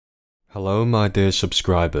Hello my dear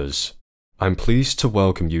subscribers, I'm pleased to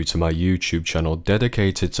welcome you to my YouTube channel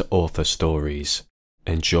dedicated to author stories.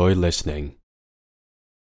 Enjoy listening.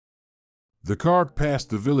 The car passed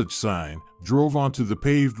the village sign, drove onto the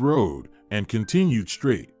paved road, and continued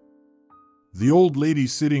straight. The old lady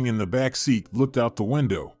sitting in the back seat looked out the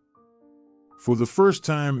window. For the first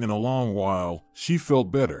time in a long while, she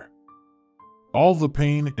felt better. All the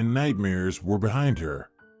pain and nightmares were behind her.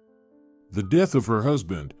 The death of her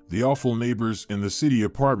husband, the awful neighbors in the city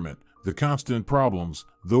apartment, the constant problems,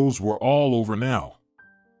 those were all over now.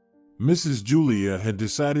 Mrs. Julia had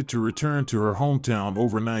decided to return to her hometown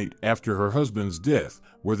overnight after her husband's death,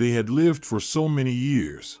 where they had lived for so many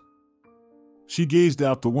years. She gazed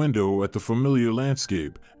out the window at the familiar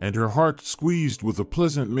landscape, and her heart squeezed with a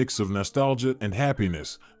pleasant mix of nostalgia and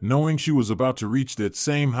happiness, knowing she was about to reach that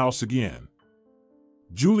same house again.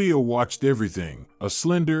 Julia watched everything. A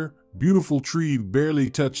slender, beautiful tree barely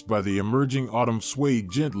touched by the emerging autumn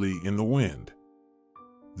swayed gently in the wind.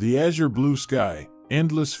 The azure blue sky,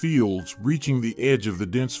 endless fields reaching the edge of the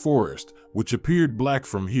dense forest, which appeared black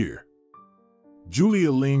from here.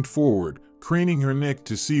 Julia leaned forward, craning her neck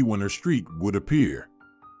to see when her street would appear.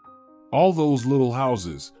 All those little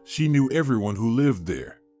houses, she knew everyone who lived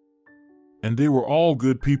there. And they were all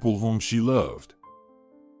good people whom she loved.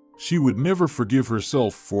 She would never forgive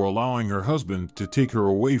herself for allowing her husband to take her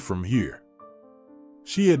away from here.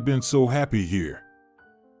 She had been so happy here.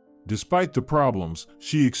 Despite the problems,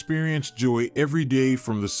 she experienced joy every day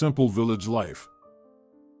from the simple village life.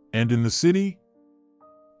 And in the city?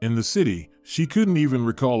 In the city, she couldn't even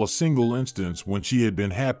recall a single instance when she had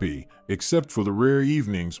been happy, except for the rare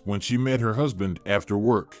evenings when she met her husband after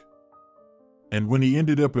work. And when he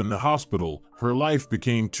ended up in the hospital, her life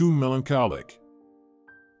became too melancholic.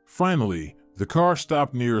 Finally, the car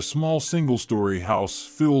stopped near a small single-story house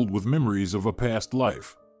filled with memories of a past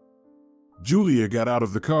life. Julia got out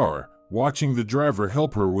of the car, watching the driver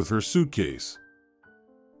help her with her suitcase.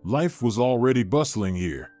 Life was already bustling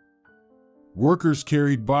here. Workers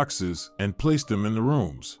carried boxes and placed them in the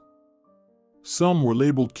rooms. Some were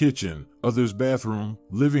labeled kitchen, others bathroom,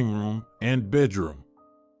 living room, and bedroom.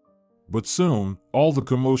 But soon, all the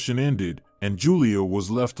commotion ended, and Julia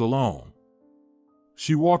was left alone.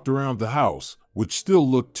 She walked around the house, which still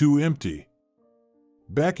looked too empty.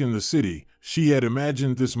 Back in the city, she had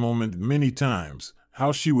imagined this moment many times,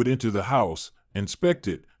 how she would enter the house, inspect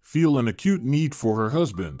it, feel an acute need for her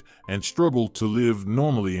husband, and struggle to live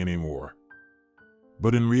normally anymore.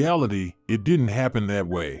 But in reality, it didn't happen that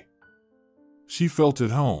way. She felt at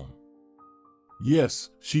home. Yes,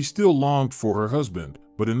 she still longed for her husband,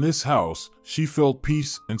 but in this house, she felt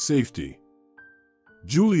peace and safety.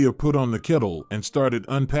 Julia put on the kettle and started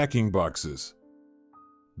unpacking boxes.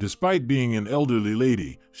 Despite being an elderly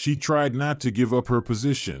lady, she tried not to give up her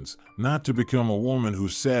positions, not to become a woman who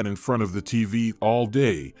sat in front of the TV all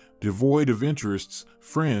day, devoid of interests,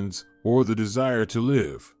 friends, or the desire to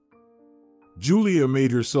live. Julia made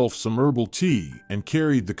herself some herbal tea and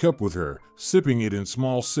carried the cup with her, sipping it in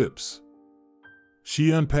small sips. She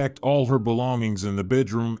unpacked all her belongings in the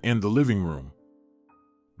bedroom and the living room.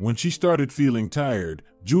 When she started feeling tired,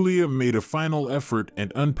 Julia made a final effort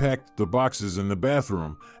and unpacked the boxes in the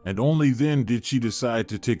bathroom, and only then did she decide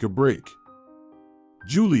to take a break.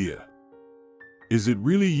 "Julia, is it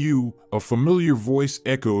really you?" a familiar voice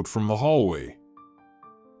echoed from the hallway.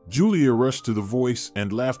 Julia rushed to the voice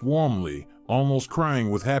and laughed warmly, almost crying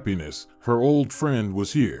with happiness. Her old friend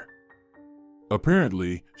was here.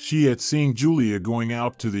 Apparently, she had seen Julia going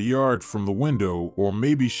out to the yard from the window, or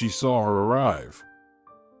maybe she saw her arrive.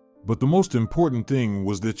 But the most important thing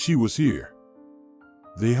was that she was here.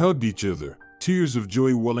 They hugged each other, tears of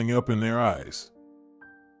joy welling up in their eyes.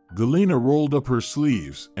 Galina rolled up her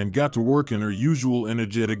sleeves and got to work in her usual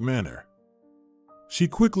energetic manner. She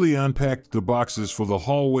quickly unpacked the boxes for the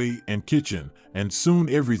hallway and kitchen, and soon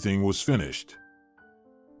everything was finished.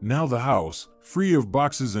 Now the house, free of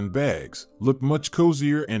boxes and bags, looked much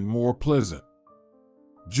cozier and more pleasant.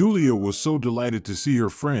 Julia was so delighted to see her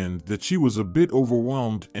friend that she was a bit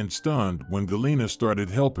overwhelmed and stunned when Galina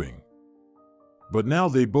started helping. But now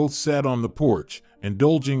they both sat on the porch,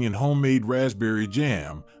 indulging in homemade raspberry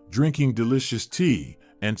jam, drinking delicious tea,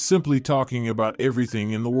 and simply talking about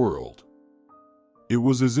everything in the world. It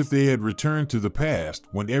was as if they had returned to the past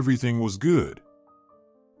when everything was good.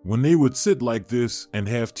 When they would sit like this and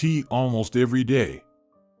have tea almost every day.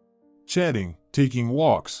 Chatting, taking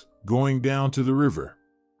walks, going down to the river.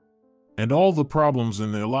 And all the problems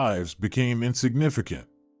in their lives became insignificant.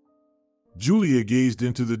 Julia gazed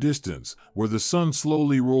into the distance, where the sun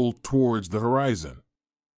slowly rolled towards the horizon.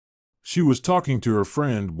 She was talking to her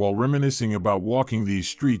friend while reminiscing about walking these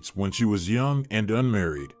streets when she was young and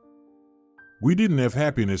unmarried. We didn't have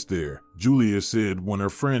happiness there, Julia said when her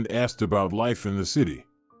friend asked about life in the city.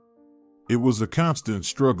 It was a constant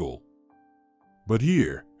struggle. But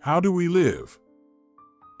here, how do we live?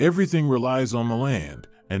 Everything relies on the land,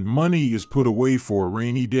 and money is put away for a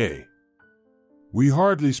rainy day. We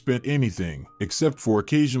hardly spent anything, except for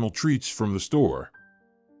occasional treats from the store.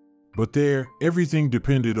 But there, everything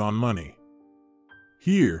depended on money.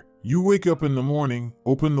 Here, you wake up in the morning,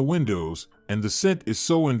 open the windows, and the scent is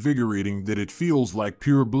so invigorating that it feels like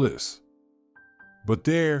pure bliss. But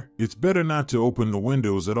there, it's better not to open the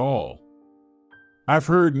windows at all. I've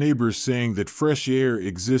heard neighbors saying that fresh air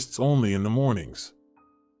exists only in the mornings.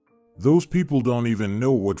 Those people don't even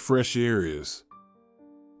know what fresh air is.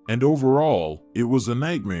 And overall, it was a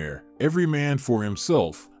nightmare, every man for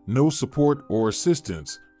himself, no support or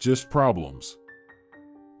assistance, just problems.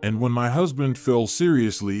 And when my husband fell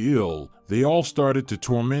seriously ill, they all started to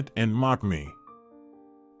torment and mock me.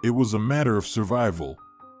 It was a matter of survival.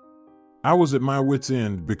 I was at my wit's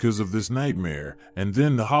end because of this nightmare, and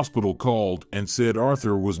then the hospital called and said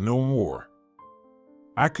Arthur was no more.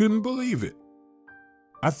 I couldn't believe it.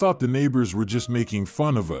 I thought the neighbors were just making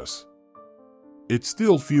fun of us. It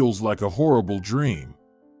still feels like a horrible dream.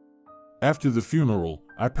 After the funeral,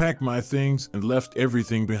 I packed my things and left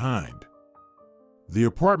everything behind. The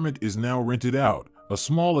apartment is now rented out, a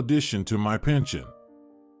small addition to my pension.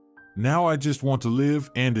 Now I just want to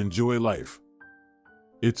live and enjoy life.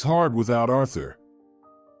 It's hard without Arthur.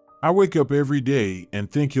 I wake up every day and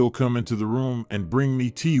think he'll come into the room and bring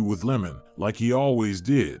me tea with lemon, like he always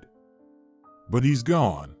did. But he's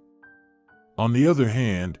gone. On the other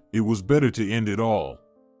hand, it was better to end it all.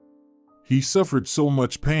 He suffered so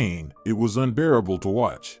much pain, it was unbearable to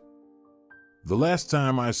watch. The last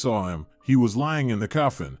time I saw him, he was lying in the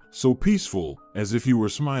coffin, so peaceful, as if he were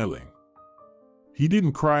smiling. He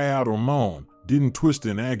didn't cry out or moan, didn't twist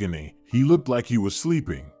in agony, he looked like he was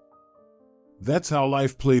sleeping. That's how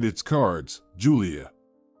life played its cards, Julia.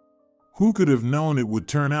 Who could have known it would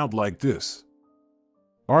turn out like this?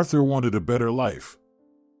 Arthur wanted a better life.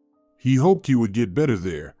 He hoped he would get better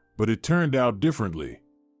there, but it turned out differently.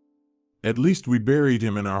 At least we buried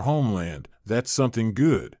him in our homeland, that's something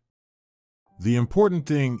good. The important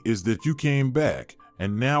thing is that you came back,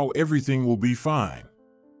 and now everything will be fine.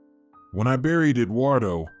 When I buried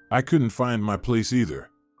Eduardo, I couldn't find my place either.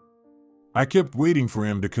 I kept waiting for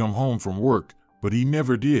him to come home from work, but he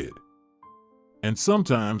never did. And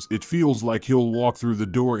sometimes it feels like he'll walk through the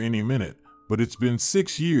door any minute, but it's been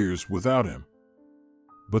 6 years without him.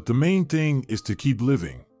 But the main thing is to keep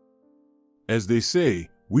living. As they say,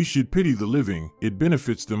 we should pity the living, it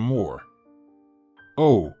benefits them more.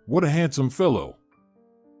 Oh, what a handsome fellow.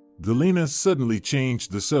 Delina suddenly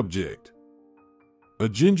changed the subject. A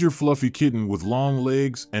ginger fluffy kitten with long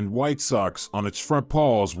legs and white socks on its front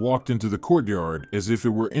paws walked into the courtyard as if it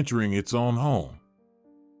were entering its own home.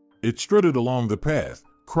 It strutted along the path,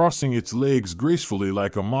 crossing its legs gracefully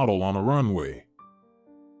like a model on a runway.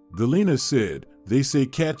 Delina said, "They say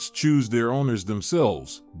cats choose their owners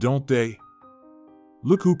themselves, don't they?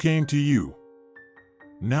 Look who came to you.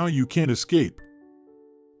 Now you can't escape.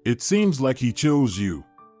 It seems like he chose you."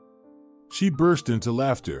 She burst into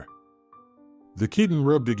laughter. The kitten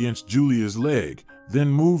rubbed against Julia's leg, then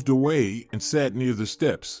moved away and sat near the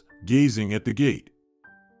steps, gazing at the gate.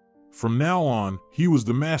 From now on, he was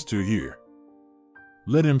the master here.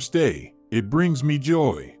 "Let him stay, it brings me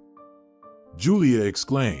joy," Julia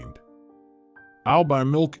exclaimed. "I'll buy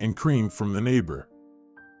milk and cream from the neighbor."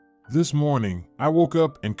 This morning, I woke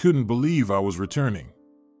up and couldn't believe I was returning.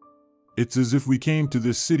 It's as if we came to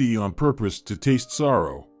this city on purpose to taste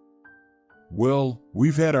sorrow. Well,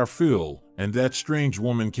 we've had our fill, and that strange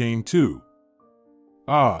woman came too.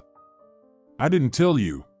 Ah, I didn't tell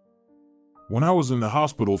you. When I was in the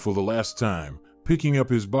hospital for the last time, picking up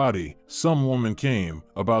his body, some woman came,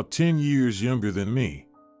 about 10 years younger than me.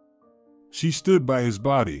 She stood by his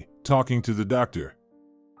body, talking to the doctor.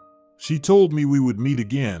 She told me we would meet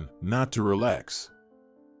again, not to relax.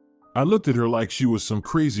 I looked at her like she was some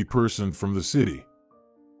crazy person from the city.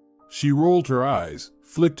 She rolled her eyes,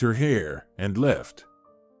 flicked her hair, and left.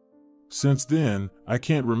 Since then, I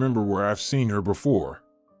can't remember where I've seen her before.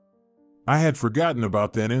 I had forgotten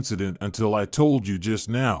about that incident until I told you just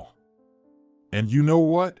now. And you know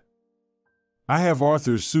what? I have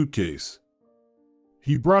Arthur's suitcase.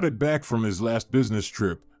 He brought it back from his last business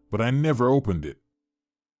trip, but I never opened it.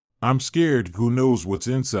 I'm scared who knows what's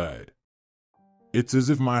inside. It's as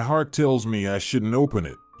if my heart tells me I shouldn't open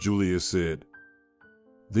it, Julia said.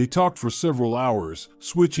 They talked for several hours,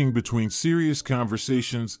 switching between serious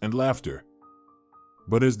conversations and laughter.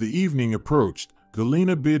 But as the evening approached,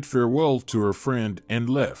 Galena bid farewell to her friend and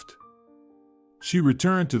left. She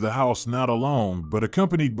returned to the house not alone, but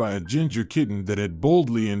accompanied by a ginger kitten that had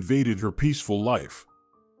boldly invaded her peaceful life.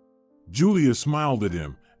 Julia smiled at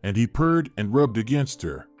him, and he purred and rubbed against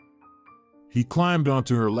her. He climbed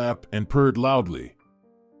onto her lap and purred loudly.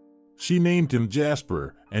 She named him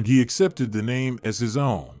Jasper, and he accepted the name as his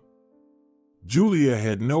own. Julia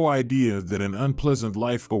had no idea that an unpleasant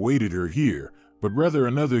life awaited her here, but rather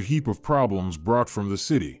another heap of problems brought from the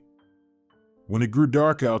city. When it grew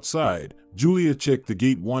dark outside, Julia checked the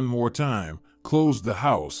gate one more time, closed the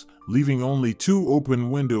house, leaving only 2 open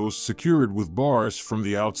windows secured with bars from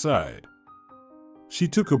the outside. She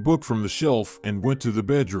took a book from the shelf and went to the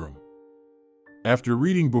bedroom. After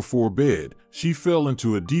reading before bed, she fell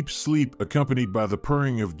into a deep sleep accompanied by the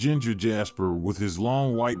purring of Ginger Jasper with his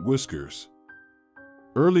long white whiskers.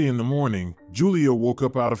 Early in the morning, Julia woke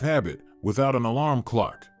up out of habit, without an alarm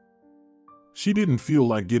clock. She didn't feel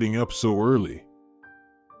like getting up so early.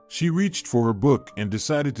 She reached for her book and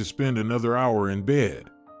decided to spend another hour in bed.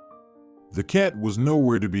 The cat was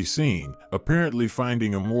nowhere to be seen, apparently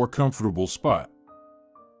finding a more comfortable spot.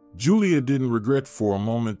 Julia didn't regret for a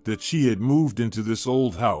moment that she had moved into this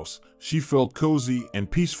old house. She felt cozy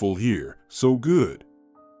and peaceful here, so good.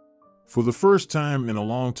 For the first time in a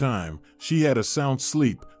long time, she had a sound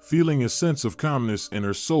sleep, feeling a sense of calmness in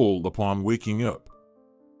her soul upon waking up.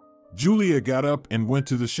 Julia got up and went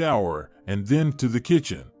to the shower, and then to the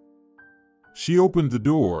kitchen. She opened the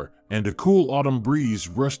door, and a cool autumn breeze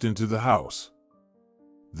rushed into the house.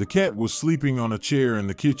 The cat was sleeping on a chair in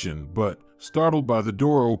the kitchen, but, startled by the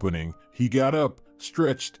door opening, he got up,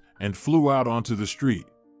 stretched, and flew out onto the street.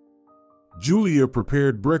 Julia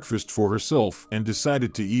prepared breakfast for herself and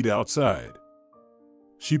decided to eat outside.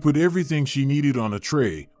 She put everything she needed on a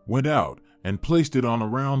tray, went out, and placed it on a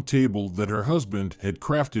round table that her husband had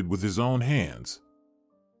crafted with his own hands.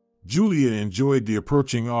 Julia enjoyed the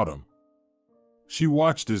approaching autumn. She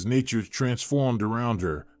watched as nature transformed around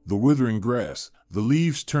her, the withering grass, the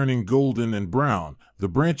leaves turning golden and brown, the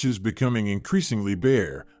branches becoming increasingly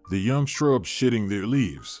bare, the young shrubs shedding their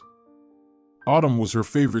leaves. Autumn was her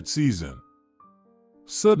favorite season.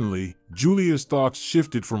 Suddenly, Julia's thoughts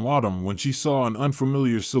shifted from autumn when she saw an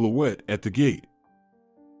unfamiliar silhouette at the gate.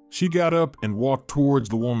 She got up and walked towards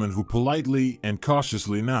the woman who politely and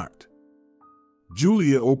cautiously knocked.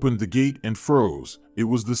 Julia opened the gate and froze. It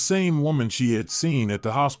was the same woman she had seen at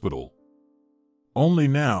the hospital. Only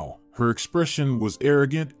now, her expression was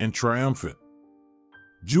arrogant and triumphant.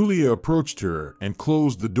 Julia approached her and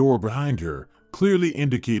closed the door behind her, clearly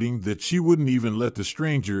indicating that she wouldn't even let the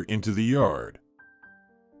stranger into the yard.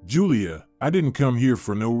 "Julia, I didn't come here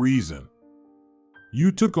for no reason.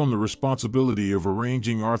 You took on the responsibility of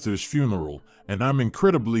arranging Arthur's funeral, and I'm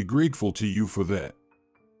incredibly grateful to you for that.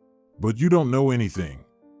 But you don't know anything.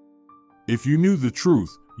 If you knew the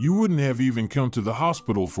truth, you wouldn't have even come to the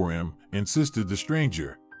hospital for him," insisted the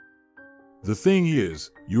stranger. "The thing is,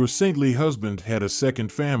 your saintly husband had a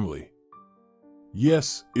second family.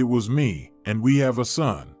 Yes, it was me, and we have a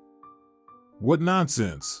son." "What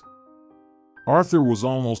nonsense! Arthur was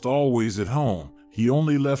almost always at home. He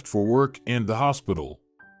only left for work and the hospital.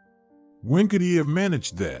 When could he have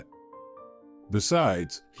managed that?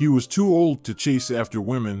 Besides, he was too old to chase after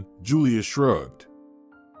women." Julia shrugged.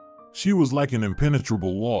 She was like an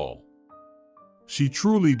impenetrable wall. She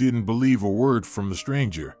truly didn't believe a word from the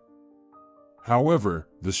stranger. However,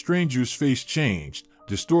 the stranger's face changed,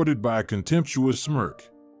 distorted by a contemptuous smirk.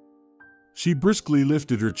 She briskly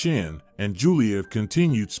lifted her chin, and Julia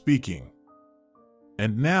continued speaking.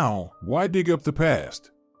 "And now, why dig up the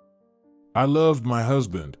past? I loved my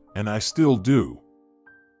husband, and I still do.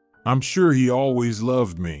 I'm sure he always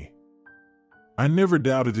loved me. I never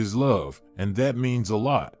doubted his love, and that means a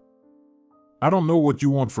lot. I don't know what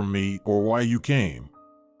you want from me or why you came.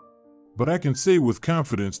 But I can say with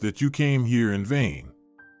confidence that you came here in vain.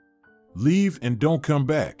 Leave and don't come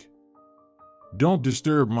back. Don't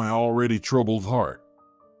disturb my already troubled heart."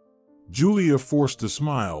 Julia forced a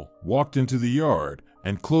smile, walked into the yard,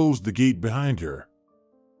 and closed the gate behind her.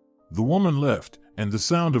 The woman left, and the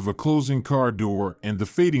sound of a closing car door and the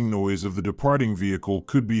fading noise of the departing vehicle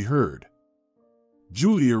could be heard.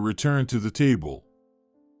 Julia returned to the table.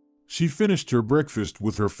 She finished her breakfast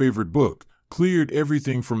with her favorite book, cleared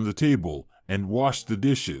everything from the table, and washed the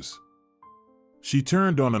dishes. She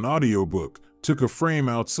turned on an audiobook, took a frame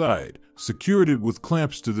outside, secured it with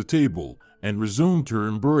clamps to the table, and resumed her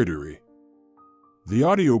embroidery. The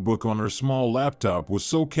audiobook on her small laptop was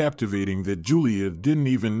so captivating that Julia didn't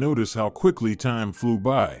even notice how quickly time flew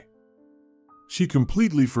by. She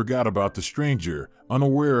completely forgot about the stranger,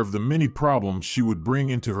 unaware of the many problems she would bring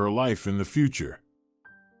into her life in the future.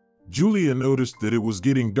 Julia noticed that it was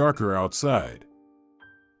getting darker outside.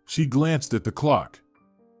 She glanced at the clock.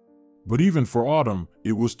 But even for autumn,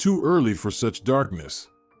 it was too early for such darkness.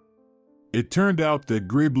 It turned out that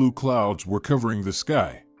gray-blue clouds were covering the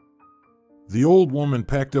sky. The old woman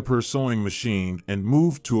packed up her sewing machine and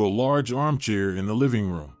moved to a large armchair in the living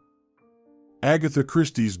room. Agatha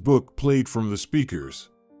Christie's book played from the speakers.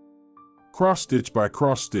 Cross-stitch by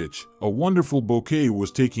cross-stitch, a wonderful bouquet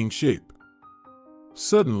was taking shape.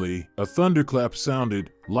 Suddenly, a thunderclap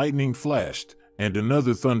sounded, lightning flashed, and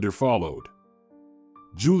another thunder followed.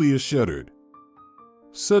 Julia shuddered.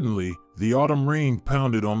 Suddenly, the autumn rain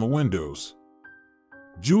pounded on the windows.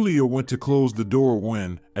 Julia went to close the door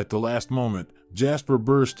when, at the last moment, Jasper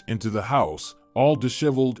burst into the house, all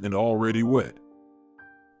disheveled and already wet.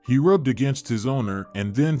 He rubbed against his owner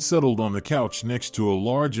and then settled on the couch next to a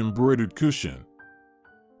large embroidered cushion.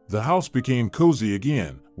 The house became cozy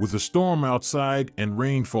again, with a storm outside and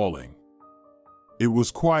rain falling. It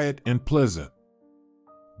was quiet and pleasant.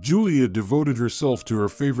 Julia devoted herself to her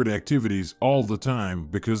favorite activities all the time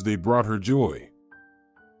because they brought her joy.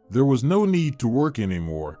 There was no need to work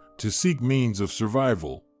anymore, to seek means of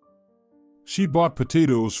survival. She bought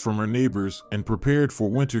potatoes from her neighbors and prepared for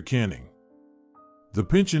winter canning. The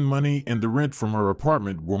pension money and the rent from her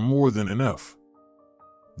apartment were more than enough.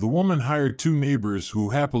 The woman hired 2 neighbors who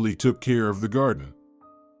happily took care of the garden.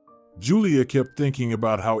 Julia kept thinking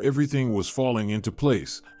about how everything was falling into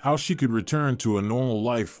place, how she could return to a normal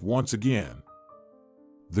life once again.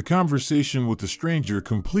 The conversation with the stranger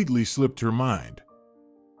completely slipped her mind.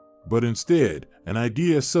 But instead, an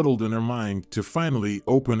idea settled in her mind to finally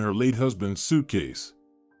open her late husband's suitcase.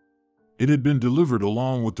 It had been delivered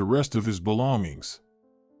along with the rest of his belongings.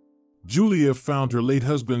 Julia found her late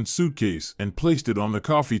husband's suitcase and placed it on the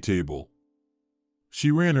coffee table.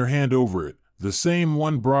 She ran her hand over it, the same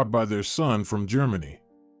one brought by their son from Germany.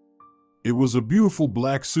 It was a beautiful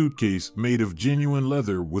black suitcase made of genuine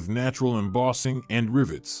leather with natural embossing and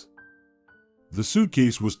rivets. The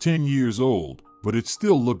suitcase was 10 years old, but it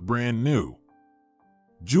still looked brand new.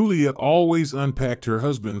 Julia always unpacked her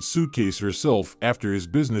husband's suitcase herself after his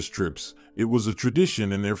business trips. It was a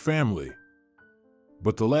tradition in their family.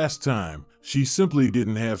 But the last time, she simply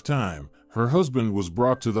didn't have time. Her husband was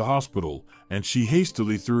brought to the hospital, and she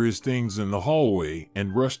hastily threw his things in the hallway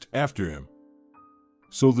and rushed after him.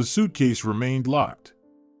 So the suitcase remained locked.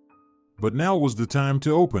 But now was the time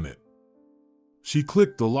to open it. She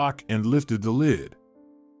clicked the lock and lifted the lid.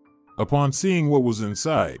 Upon seeing what was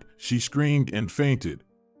inside, she screamed and fainted.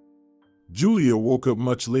 Julia woke up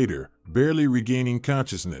much later, barely regaining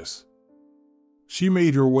consciousness. She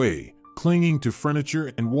made her way, clinging to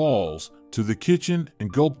furniture and walls, to the kitchen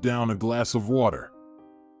and gulped down a glass of water.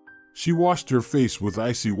 She washed her face with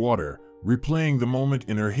icy water, replaying the moment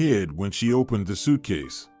in her head when she opened the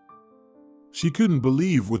suitcase. She couldn't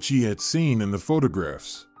believe what she had seen in the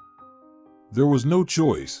photographs. There was no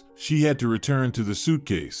choice, she had to return to the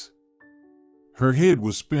suitcase. Her head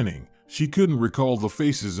was spinning, she couldn't recall the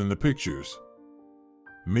faces in the pictures.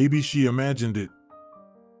 Maybe she imagined it.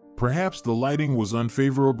 Perhaps the lighting was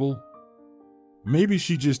unfavorable. Maybe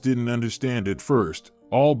she just didn't understand at first,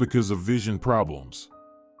 all because of vision problems.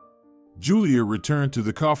 Julia returned to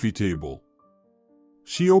the coffee table.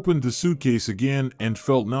 She opened the suitcase again and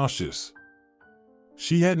felt nauseous.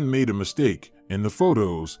 She hadn't made a mistake. In the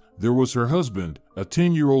photos, there was her husband, a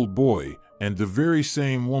 10-year-old boy, and the very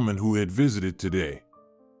same woman who had visited today.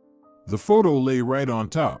 The photo lay right on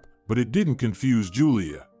top, but it didn't confuse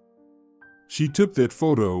Julia. She took that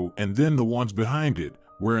photo and then the ones behind it,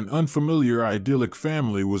 where an unfamiliar idyllic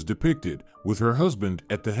family was depicted, with her husband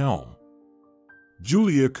at the helm.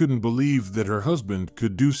 Julia couldn't believe that her husband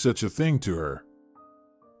could do such a thing to her.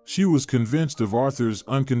 She was convinced of Arthur's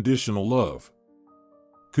unconditional love.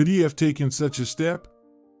 Could he have taken such a step?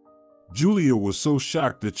 Julia was so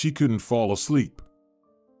shocked that she couldn't fall asleep.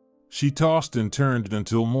 She tossed and turned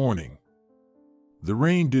until morning. The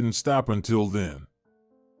rain didn't stop until then.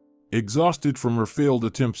 Exhausted from her failed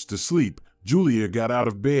attempts to sleep, Julia got out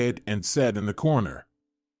of bed and sat in the corner.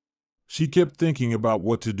 She kept thinking about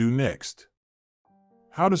what to do next.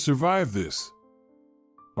 How to survive this?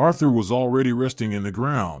 Arthur was already resting in the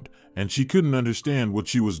ground, and she couldn't understand what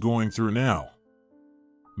she was going through now.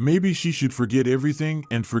 Maybe she should forget everything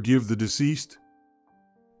and forgive the deceased?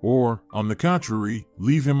 Or, on the contrary,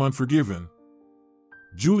 leave him unforgiven?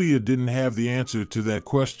 Julia didn't have the answer to that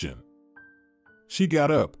question. She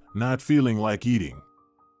got up, not feeling like eating.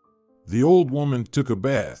 The old woman took a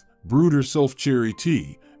bath, brewed herself cherry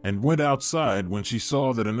tea, and went outside when she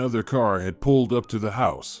saw that another car had pulled up to the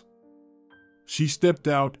house. She stepped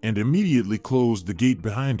out and immediately closed the gate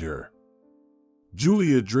behind her.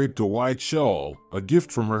 Julia draped a white shawl, a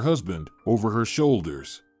gift from her husband, over her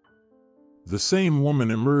shoulders. The same woman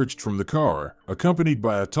emerged from the car, accompanied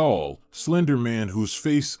by a tall, slender man whose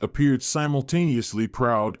face appeared simultaneously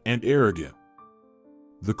proud and arrogant.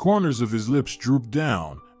 The corners of his lips drooped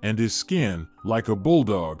down, and his skin, like a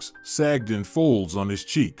bulldog's, sagged in folds on his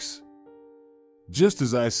cheeks. Just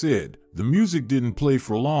as I said, the music didn't play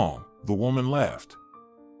for long. The woman laughed.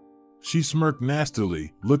 She smirked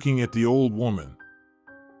nastily, looking at the old woman.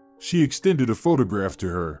 She extended a photograph to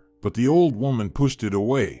her, but the old woman pushed it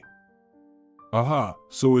away. Aha,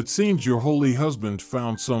 so it seems your holy husband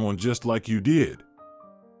found someone just like you did.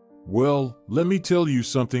 Well, let me tell you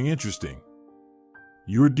something interesting.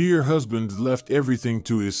 Your dear husband left everything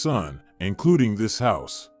to his son, including this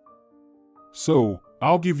house. So,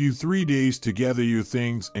 I'll give you 3 days to gather your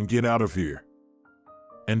things and get out of here.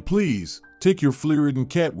 And please, take your flea-ridden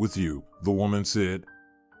cat with you, the woman said.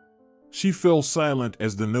 She fell silent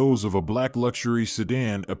as the nose of a black luxury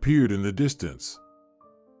sedan appeared in the distance.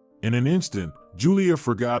 In an instant, Julia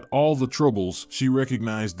forgot all the troubles. She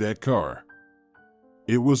recognized that car.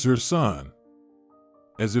 It was her son.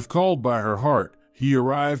 As if called by her heart, he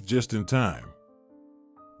arrived just in time.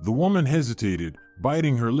 The woman hesitated,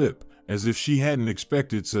 biting her lip, as if she hadn't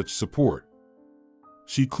expected such support.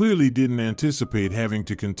 She clearly didn't anticipate having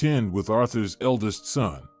to contend with Arthur's eldest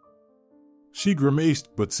son. She grimaced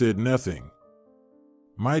but said nothing.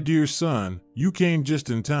 My dear son, you came just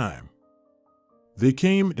in time. They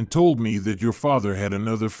came and told me that your father had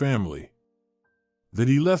another family. That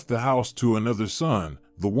he left the house to another son.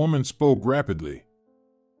 The woman spoke rapidly.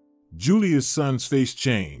 Julia's son's face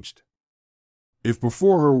changed. If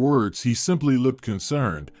before her words he simply looked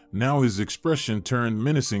concerned, now his expression turned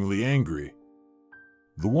menacingly angry.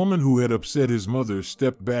 The woman who had upset his mother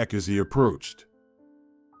stepped back as he approached.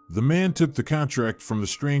 The man took the contract from the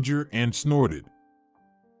stranger and snorted.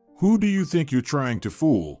 Who do you think you're trying to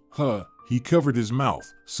fool, huh? He covered his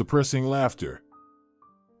mouth, suppressing laughter.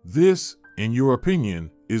 This, in your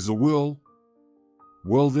opinion, is a will?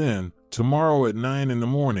 Well then, tomorrow at 9 in the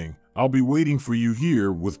morning, I'll be waiting for you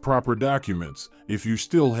here with proper documents, if you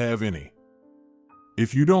still have any.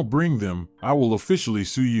 If you don't bring them, I will officially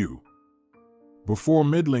sue you. Before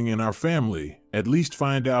meddling in our family, at least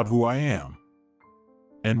find out who I am.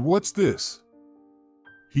 And what's this?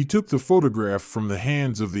 He took the photograph from the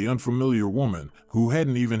hands of the unfamiliar woman, who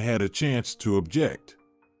hadn't even had a chance to object.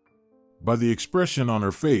 By the expression on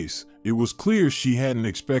her face, it was clear she hadn't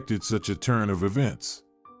expected such a turn of events.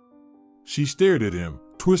 She stared at him,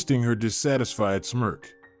 twisting her dissatisfied smirk.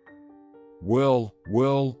 Well,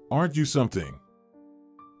 aren't you something?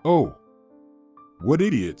 Oh. What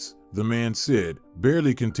idiots, the man said,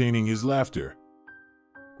 barely containing his laughter.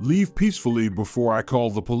 Leave peacefully before I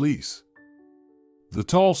call the police. The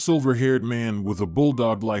tall silver-haired man with a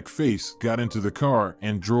bulldog-like face got into the car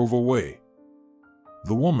and drove away.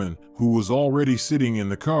 The woman, who was already sitting in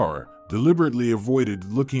the car, deliberately avoided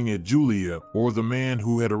looking at Julia or the man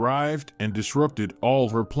who had arrived and disrupted all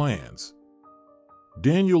her plans.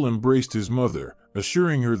 Daniel embraced his mother,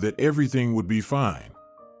 assuring her that everything would be fine.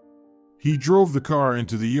 He drove the car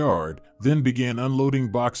into the yard, then began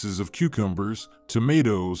unloading boxes of cucumbers,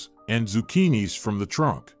 tomatoes, and zucchinis from the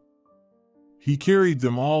trunk. He carried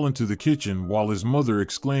them all into the kitchen while his mother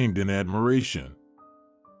exclaimed in admiration.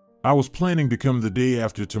 I was planning to come the day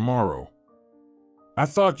after tomorrow. I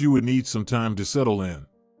thought you would need some time to settle in.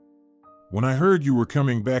 When I heard you were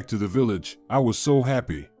coming back to the village, I was so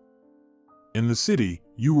happy. In the city,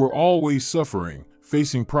 you were always suffering,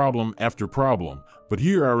 facing problem after problem, but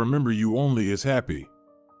here I remember you only as happy.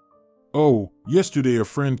 Oh, yesterday a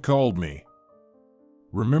friend called me.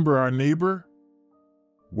 Remember our neighbor?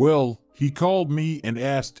 Well, he called me and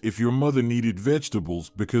asked if your mother needed vegetables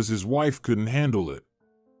because his wife couldn't handle it.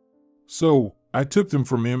 So, I took them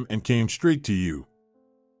from him and came straight to you.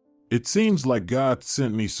 It seems like God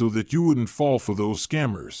sent me so that you wouldn't fall for those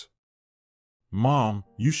scammers. Mom,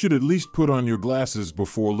 you should at least put on your glasses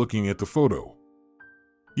before looking at the photo.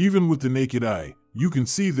 Even with the naked eye, you can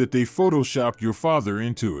see that they photoshopped your father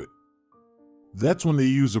into it. That's when they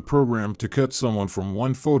use a program to cut someone from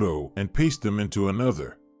one photo and paste them into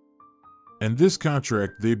another. And this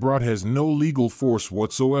contract they brought has no legal force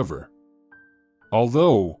whatsoever.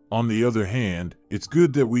 Although, on the other hand, it's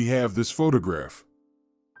good that we have this photograph.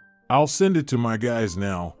 I'll send it to my guys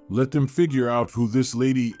now, let them figure out who this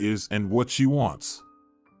lady is and what she wants.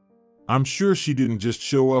 I'm sure she didn't just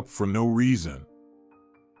show up for no reason.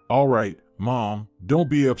 All right, Mom, don't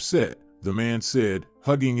be upset, the man said,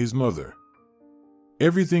 hugging his mother.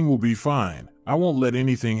 Everything will be fine. I won't let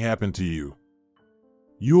anything happen to you.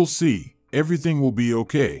 You'll see, everything will be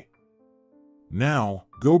okay. Now,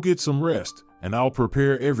 go get some rest, and I'll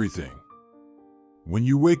prepare everything. When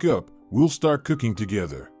you wake up, we'll start cooking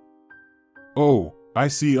together. Oh, I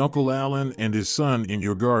see Uncle Alan and his son in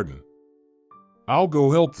your garden. I'll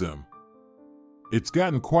go help them. It's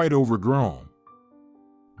gotten quite overgrown.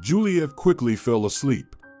 Juliet quickly fell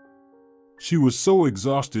asleep. She was so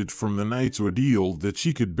exhausted from the night's ordeal that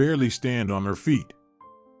she could barely stand on her feet.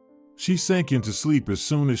 She sank into sleep as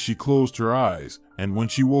soon as she closed her eyes, and when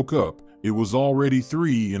she woke up, it was already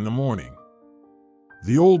 3 in the morning.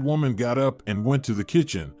 The old woman got up and went to the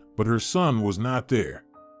kitchen, but her son was not there.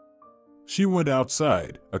 She went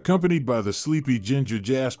outside, accompanied by the sleepy ginger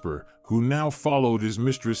Jasper, who now followed his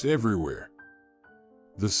mistress everywhere.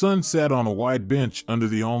 The son sat on a wide bench under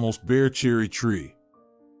the almost bare cherry tree.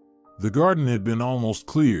 The garden had been almost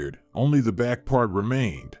cleared, only the back part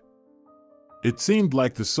remained. It seemed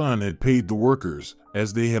like the son had paid the workers,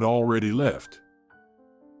 as they had already left.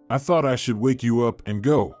 I thought I should wake you up and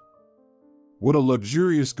go. What a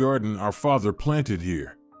luxurious garden our father planted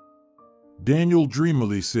here, Daniel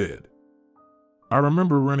dreamily said. I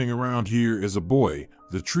remember running around here as a boy.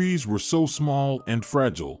 The trees were so small and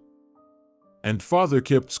fragile. And Father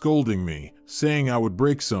kept scolding me, saying I would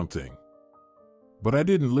break something. But I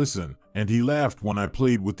didn't listen, and he laughed when I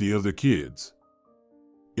played with the other kids.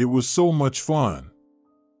 It was so much fun.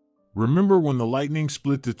 Remember when the lightning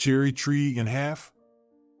split the cherry tree in half?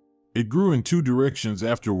 It grew in 2 directions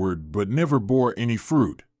afterward, but never bore any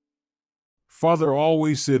fruit. Father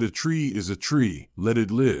always said a tree is a tree, let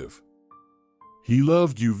it live. He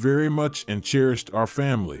loved you very much and cherished our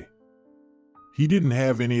family. He didn't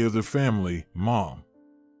have any other family, Mom.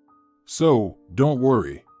 So, don't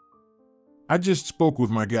worry. I just spoke with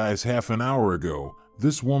my guys half an hour ago.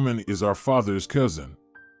 This woman is our father's cousin.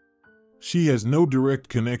 She has no direct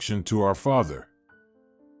connection to our father.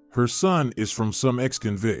 Her son is from some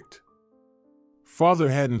ex-convict. Father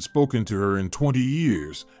hadn't spoken to her in 20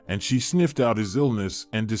 years, and she sniffed out his illness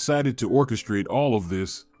and decided to orchestrate all of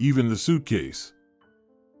this, even the suitcase.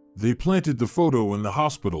 They planted the photo in the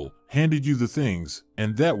hospital, handed you the things,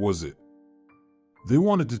 and that was it. They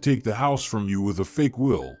wanted to take the house from you with a fake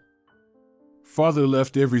will. Father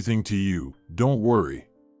left everything to you, don't worry.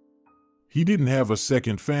 He didn't have a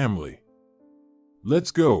second family.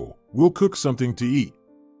 Let's go, we'll cook something to eat.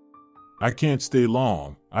 I can't stay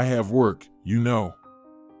long, I have work, you know.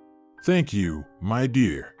 Thank you, my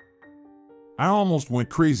dear. I almost went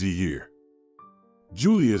crazy here,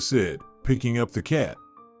 Julia said, picking up the cat.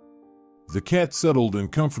 The cat settled in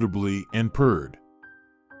comfortably and purred.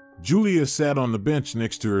 Julia sat on the bench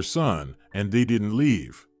next to her son, and they didn't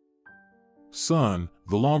leave. Son,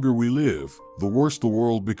 the longer we live, the worse the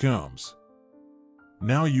world becomes.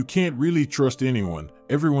 Now you can't really trust anyone.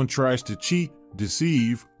 Everyone tries to cheat,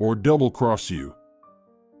 deceive, or double-cross you.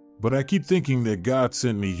 But I keep thinking that God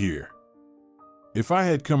sent me here. If I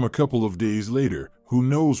had come a couple of days later, who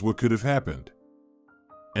knows what could have happened?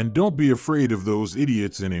 And don't be afraid of those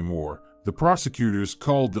idiots anymore. The prosecutors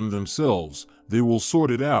called them themselves. They will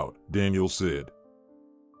sort it out, Daniel said.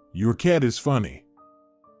 Your cat is funny.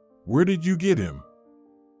 Where did you get him?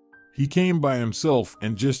 He came by himself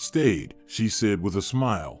and just stayed, she said with a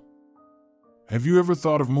smile. Have you ever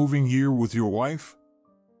thought of moving here with your wife?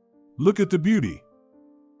 Look at the beauty.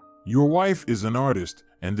 Your wife is an artist,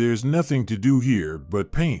 and there's nothing to do here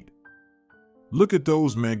but paint. Look at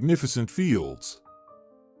those magnificent fields.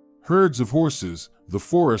 Herds of horses, the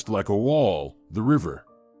forest like a wall, the river.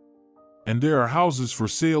 And there are houses for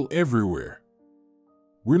sale everywhere.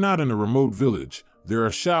 We're not in a remote village. There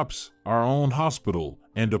are shops, our own hospital,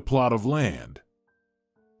 and a plot of land.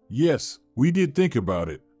 Yes, we did think about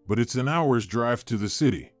it, but it's an hour's drive to the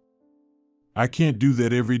city. I can't do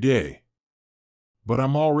that every day. But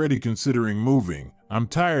I'm already considering moving. I'm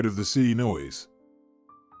tired of the city noise.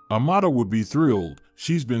 Amata would be thrilled.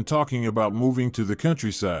 She's been talking about moving to the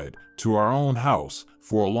countryside, to our own house,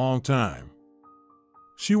 for a long time.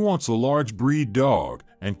 She wants a large breed dog,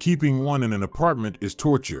 and keeping one in an apartment is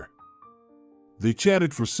torture. They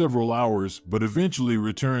chatted for several hours, but eventually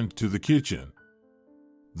returned to the kitchen.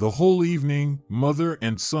 The whole evening, mother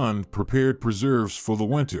and son prepared preserves for the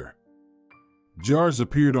winter. Jars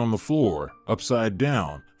appeared on the floor, upside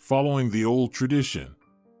down, following the old tradition.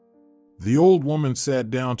 The old woman sat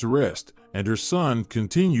down to rest, and her son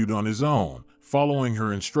continued on his own, following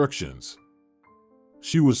her instructions.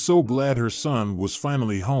 She was so glad her son was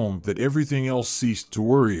finally home that everything else ceased to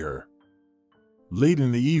worry her. Late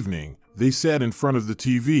in the evening, they sat in front of the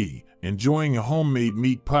TV, enjoying a homemade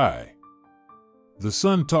meat pie. The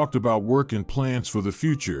son talked about work and plans for the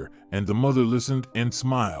future, and the mother listened and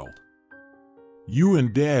smiled. You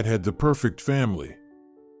and Dad had the perfect family.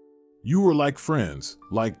 You were like friends,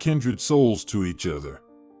 like kindred souls to each other.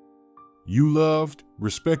 You loved,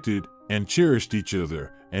 respected, and cherished each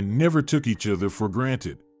other, and never took each other for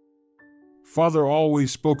granted. Father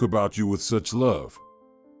always spoke about you with such love.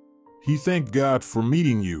 He thanked God for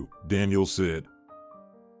meeting you, Daniel said.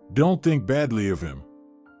 Don't think badly of him.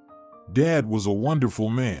 Dad was a wonderful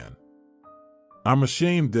man. I'm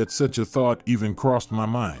ashamed that such a thought even crossed my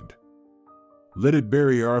mind. Let it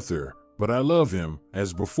bury Arthur, but I love him,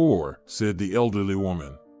 as before, said the elderly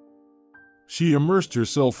woman. She immersed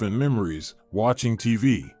herself in memories, watching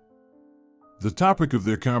TV. The topic of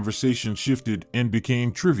their conversation shifted and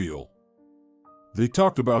became trivial. They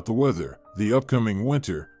talked about the weather, the upcoming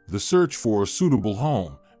winter, the search for a suitable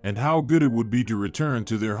home, and how good it would be to return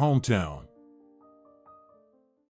to their hometown.